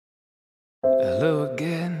Hello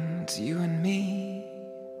again, it's you and me.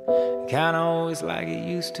 Kinda always like it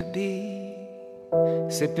used to be.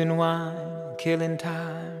 Sipping wine, killing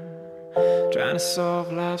time, trying to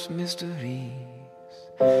solve life's mysteries.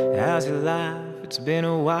 How's your life? It's been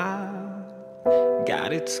a while.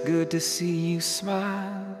 God, it's good to see you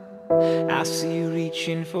smile. I see you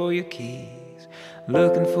reaching for your keys,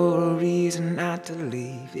 looking for a reason not to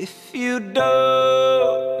leave. If you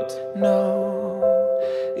don't know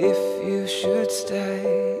if you should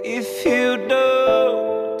stay, if you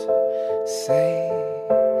don't say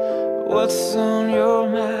what's on your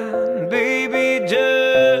mind, baby,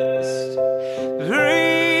 just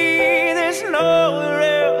breathe. There's nowhere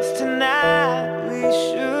else tonight we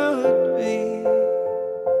should be.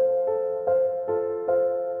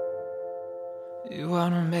 You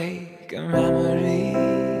wanna make a memory.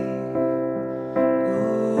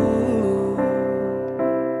 Ooh.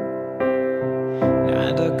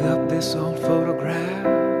 I dug up this old photograph.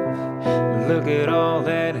 Look at all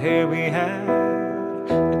that hair we had.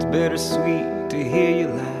 It's bittersweet to hear you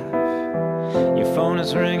laugh. Your phone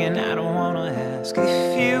is ringing, I don't wanna ask.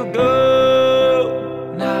 If you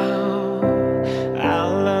go now,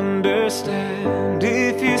 I'll understand.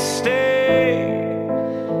 If you stay,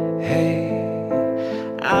 hey,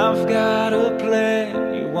 I've got a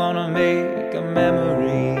plan. You wanna make a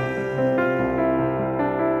memory.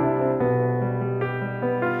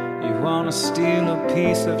 You wanna steal a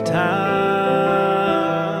piece of time.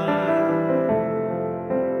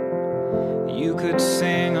 You could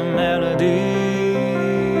sing a melody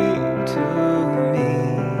to me,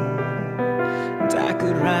 and I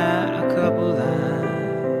could write a couple lines.